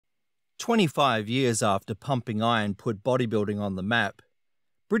25 years after pumping iron put bodybuilding on the map,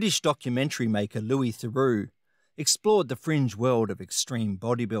 British documentary maker Louis Theroux explored the fringe world of extreme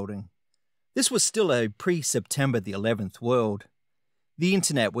bodybuilding. This was still a pre-September the 11th world. The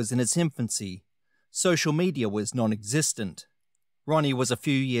internet was in its infancy. Social media was non-existent. Ronnie was a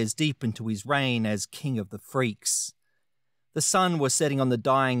few years deep into his reign as king of the freaks. The sun was setting on the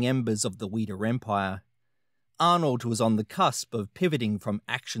dying embers of the Weider Empire. Arnold was on the cusp of pivoting from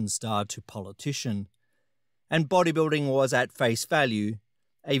action star to politician. And bodybuilding was at face value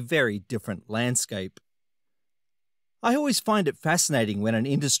a very different landscape. I always find it fascinating when an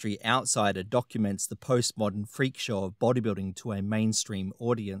industry outsider documents the postmodern freak show of bodybuilding to a mainstream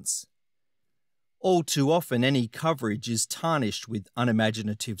audience. All too often, any coverage is tarnished with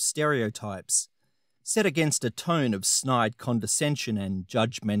unimaginative stereotypes, set against a tone of snide condescension and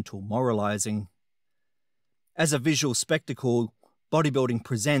judgmental moralizing. As a visual spectacle, bodybuilding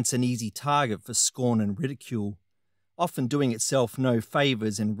presents an easy target for scorn and ridicule, often doing itself no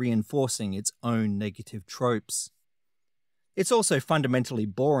favours in reinforcing its own negative tropes. It's also fundamentally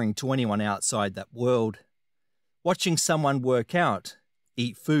boring to anyone outside that world. Watching someone work out,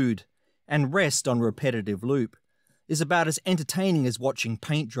 eat food, and rest on repetitive loop is about as entertaining as watching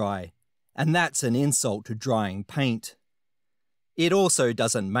paint dry, and that's an insult to drying paint. It also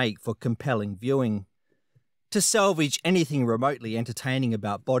doesn't make for compelling viewing. To salvage anything remotely entertaining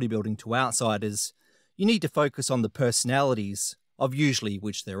about bodybuilding to outsiders, you need to focus on the personalities, of usually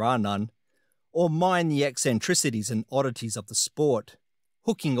which there are none, or mine the eccentricities and oddities of the sport,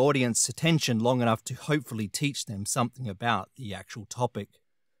 hooking audience attention long enough to hopefully teach them something about the actual topic.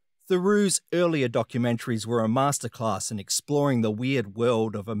 Theroux's earlier documentaries were a masterclass in exploring the weird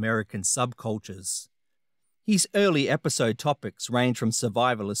world of American subcultures. His early episode topics range from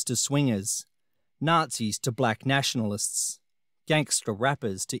survivalists to swingers, Nazis to black nationalists, gangster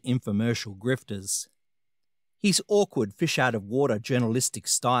rappers to infomercial grifters. His awkward fish-out-of-water journalistic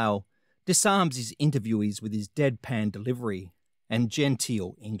style disarms his interviewees with his deadpan delivery and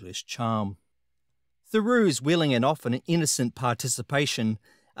genteel English charm. Theroux's willing and often innocent participation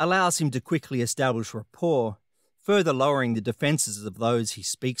allows him to quickly establish rapport, further lowering the defences of those he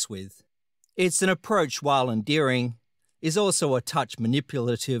speaks with. It's an approach, while endearing, is also a touch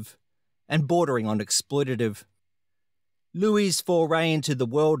manipulative and bordering on exploitative. Louis' foray into the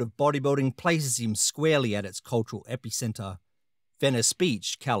world of bodybuilding places him squarely at its cultural epicentre, Venice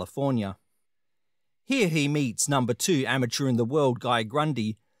Beach, California. Here he meets number 2 amateur in the world Guy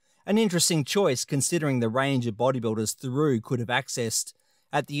Grundy, an interesting choice considering the range of bodybuilders Theroux could have accessed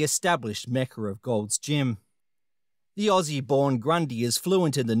at the established mecca of Gold's Gym. The Aussie-born Grundy is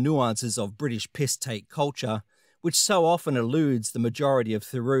fluent in the nuances of British piss-take culture, which so often eludes the majority of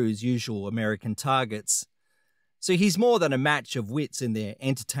Theroux's usual American targets. So he's more than a match of wits in their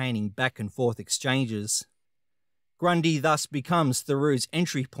entertaining back-and-forth exchanges. Grundy thus becomes Theroux's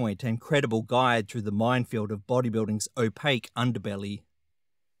entry point and credible guide through the minefield of bodybuilding's opaque underbelly.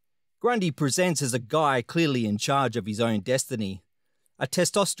 Grundy presents as a guy clearly in charge of his own destiny, a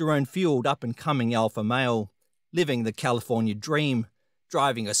testosterone-fueled up-and-coming alpha male, living the California dream,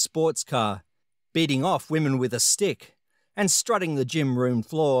 driving a sports car, beating off women with a stick, and strutting the gym room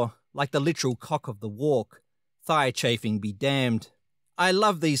floor like the literal cock of the walk, thigh chafing be damned. I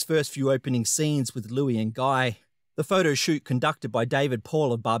love these first few opening scenes with Louis and Guy. The photo shoot conducted by David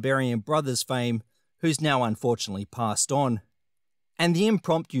Paul of Barbarian Brothers fame, who's now unfortunately passed on. And the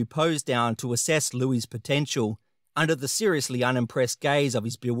impromptu pose down to assess Louis' potential under the seriously unimpressed gaze of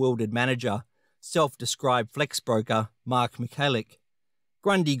his bewildered manager, self-described flex broker Mark Michalik.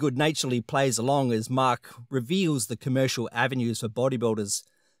 Grundy good-naturedly plays along as Mark reveals the commercial avenues for bodybuilders,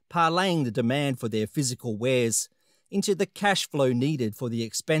 parlaying the demand for their physical wares into the cash flow needed for the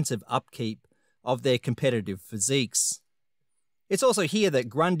expensive upkeep of their competitive physiques. It's also here that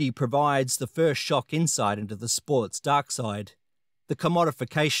Grundy provides the first shock insight into the sport's dark side, the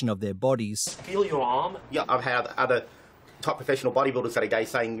commodification of their bodies. Feel your arm? Yeah, I've had other top professional bodybuilders that are gay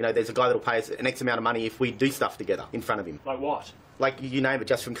saying, you know, there's a guy that'll pay us an X amount of money if we do stuff together in front of him. Like what? Like, you name it,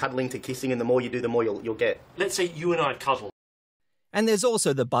 just from cuddling to kissing, and the more you do, the more you'll get. Let's say you and I cuddle. And there's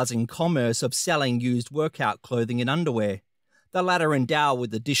also the buzzing commerce of selling used workout clothing and underwear, the latter endowed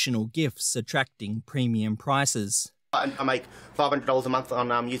with additional gifts attracting premium prices. I make $500 a month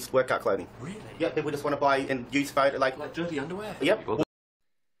on used workout clothing. Really? Yeah, people just want to buy and use photo, like dirty underwear? Yep.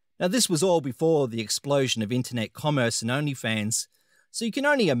 Now this was all before the explosion of internet commerce and OnlyFans, so you can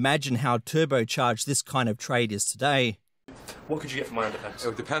only imagine how turbocharged this kind of trade is today. What could you get for my underpants? It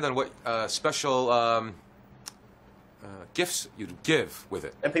would depend on what special gifts you'd give with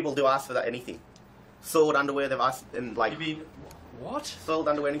it. And people do ask for that, anything. Sword, underwear, they've asked, and like... You mean What? Soiled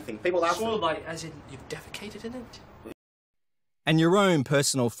underwear, anything. People ask. Soiled, like, as in you've defecated in it? And your own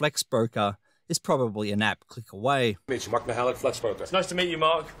personal flex broker is probably an apt click away. Meet you, Mark Mahalik, Flex Broker. It's nice to meet you,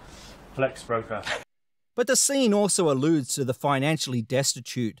 Mark. Flex broker. But the scene also alludes to the financially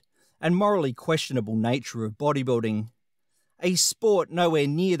destitute and morally questionable nature of bodybuilding, a sport nowhere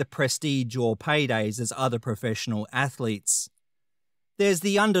near the prestige or paydays as other professional athletes. There's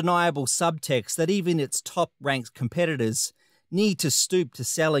the undeniable subtext that even its top-ranked competitors need to stoop to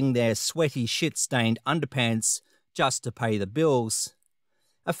selling their sweaty, shit-stained underpants just to pay the bills.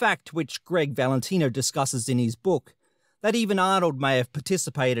 A fact which Greg Valentino discusses in his book, that even Arnold may have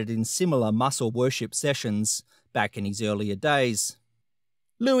participated in similar muscle worship sessions back in his earlier days.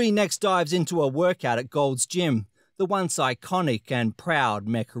 Louis next dives into a workout at Gold's Gym, the once iconic and proud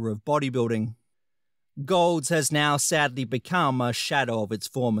mecca of bodybuilding. Gold's has now sadly become a shadow of its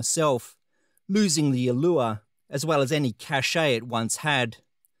former self, losing the allure as well as any cachet it once had.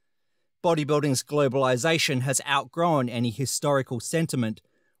 Bodybuilding's globalization has outgrown any historical sentiment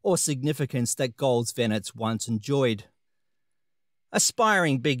or significance that Gold's Venuts once enjoyed.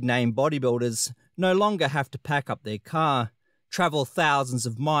 Aspiring big-name bodybuilders no longer have to pack up their car, travel thousands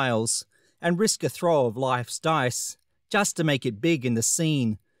of miles, and risk a throw of life's dice just to make it big in the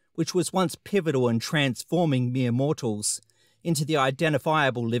scene, which was once pivotal in transforming mere mortals into the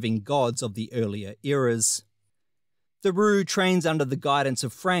identifiable living gods of the earlier eras. Theroux trains under the guidance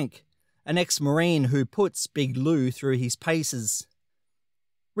of Frank, an ex-Marine who puts Big Lou through his paces.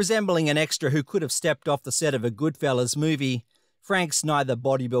 Resembling an extra who could have stepped off the set of a Goodfellas movie, Frank's neither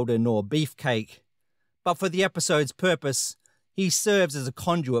bodybuilder nor beefcake. But for the episode's purpose, he serves as a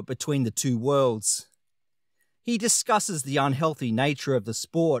conduit between the two worlds. He discusses the unhealthy nature of the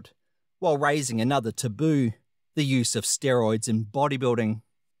sport, while raising another taboo, the use of steroids in bodybuilding.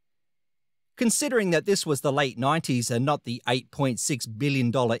 Considering that this was the late 90s and not the $8.6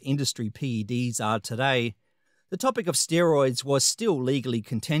 billion industry PEDs are today, the topic of steroids was still legally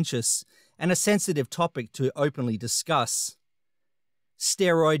contentious and a sensitive topic to openly discuss.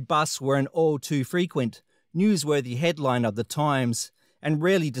 Steroid busts were an all too frequent, newsworthy headline of the times, and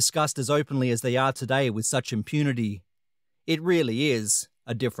rarely discussed as openly as they are today with such impunity. It really is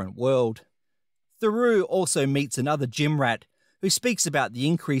a different world. Theroux also meets another gym rat who speaks about the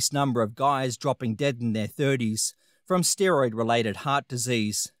increased number of guys dropping dead in their 30s from steroid-related heart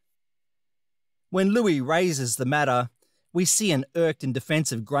disease. When Louis raises the matter, we see an irked and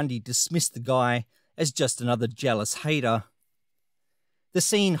defensive Grundy dismiss the guy as just another jealous hater. The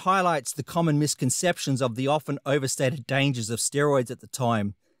scene highlights the common misconceptions of the often overstated dangers of steroids at the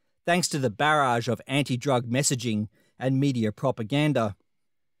time, thanks to the barrage of anti-drug messaging and media propaganda.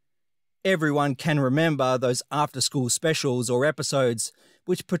 Everyone can remember those after-school specials or episodes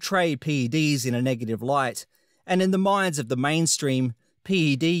which portray PEDs in a negative light, and in the minds of the mainstream,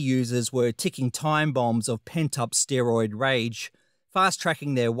 PED users were ticking time bombs of pent-up steroid rage,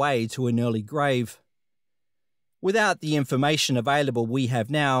 fast-tracking their way to an early grave. Without the information available we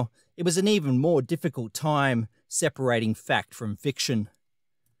have now, it was an even more difficult time separating fact from fiction.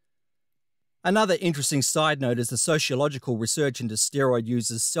 Another interesting side note is the sociological research into steroid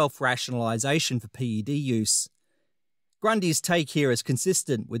users' self-rationalization for PED use. Grundy's take here is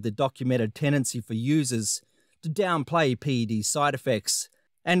consistent with the documented tendency for users to downplay PED side effects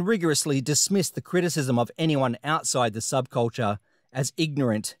and rigorously dismiss the criticism of anyone outside the subculture as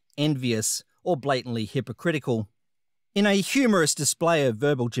ignorant, envious, or blatantly hypocritical. In a humorous display of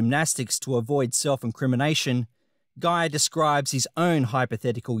verbal gymnastics to avoid self-incrimination, Guy describes his own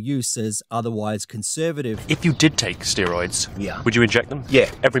hypothetical use as otherwise conservative. If you did take steroids, Yeah. would you inject them? Yeah.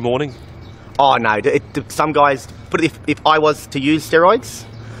 Every morning? Oh no, some guys, if I was to use steroids,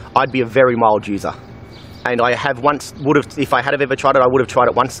 I'd be a very mild user. And I have once, if I had ever tried it, I would have tried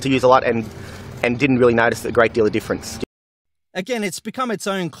it once to use a lot and didn't really notice a great deal of difference. Again, it's become its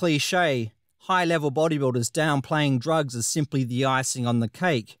own cliche. High-level bodybuilders downplaying drugs as simply the icing on the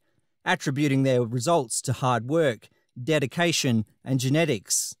cake, attributing their results to hard work, dedication, and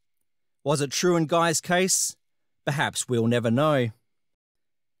genetics. Was it true in Guy's case? Perhaps we'll never know.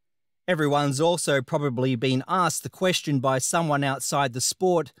 Everyone's also probably been asked the question by someone outside the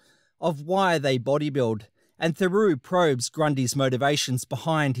sport of why they bodybuild, and Theroux probes Grundy's motivations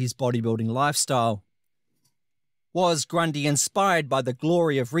behind his bodybuilding lifestyle. Was Grundy inspired by the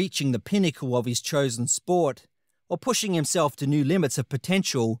glory of reaching the pinnacle of his chosen sport, or pushing himself to new limits of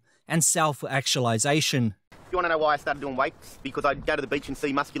potential and self-actualization? You want to know why I started doing weights? Because I'd go to the beach and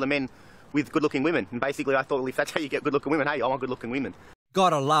see muscular men with good-looking women. And basically I thought, well, if that's how you get good-looking women, hey, I want good-looking women.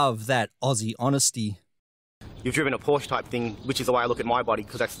 Gotta love that Aussie honesty. you've driven a Porsche type thing, which is the way I look at my body,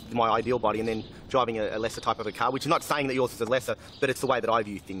 because that's my ideal body, and then driving a lesser type of a car, which is not saying that yours is a lesser, but it's the way that I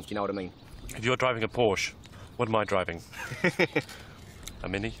view things, you know what I mean? If you're driving a Porsche, what am I driving? A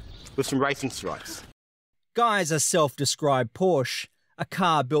Mini? With some racing stripes. Guy's a self-described Porsche, a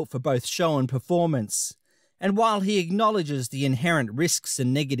car built for both show and performance. And while he acknowledges the inherent risks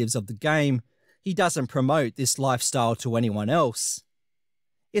and negatives of the game, he doesn't promote this lifestyle to anyone else.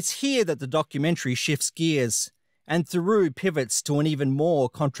 It's here that the documentary shifts gears, and Theroux pivots to an even more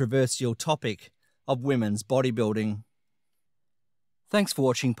controversial topic of women's bodybuilding. Thanks for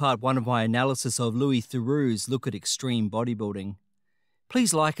watching part 1 of my analysis of Louis Theroux's look at extreme bodybuilding.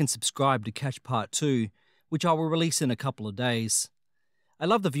 Please like and subscribe to catch part 2, which I will release in a couple of days. I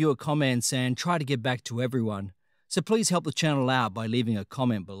love the viewer comments and try to get back to everyone, so please help the channel out by leaving a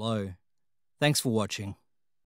comment below. Thanks for watching.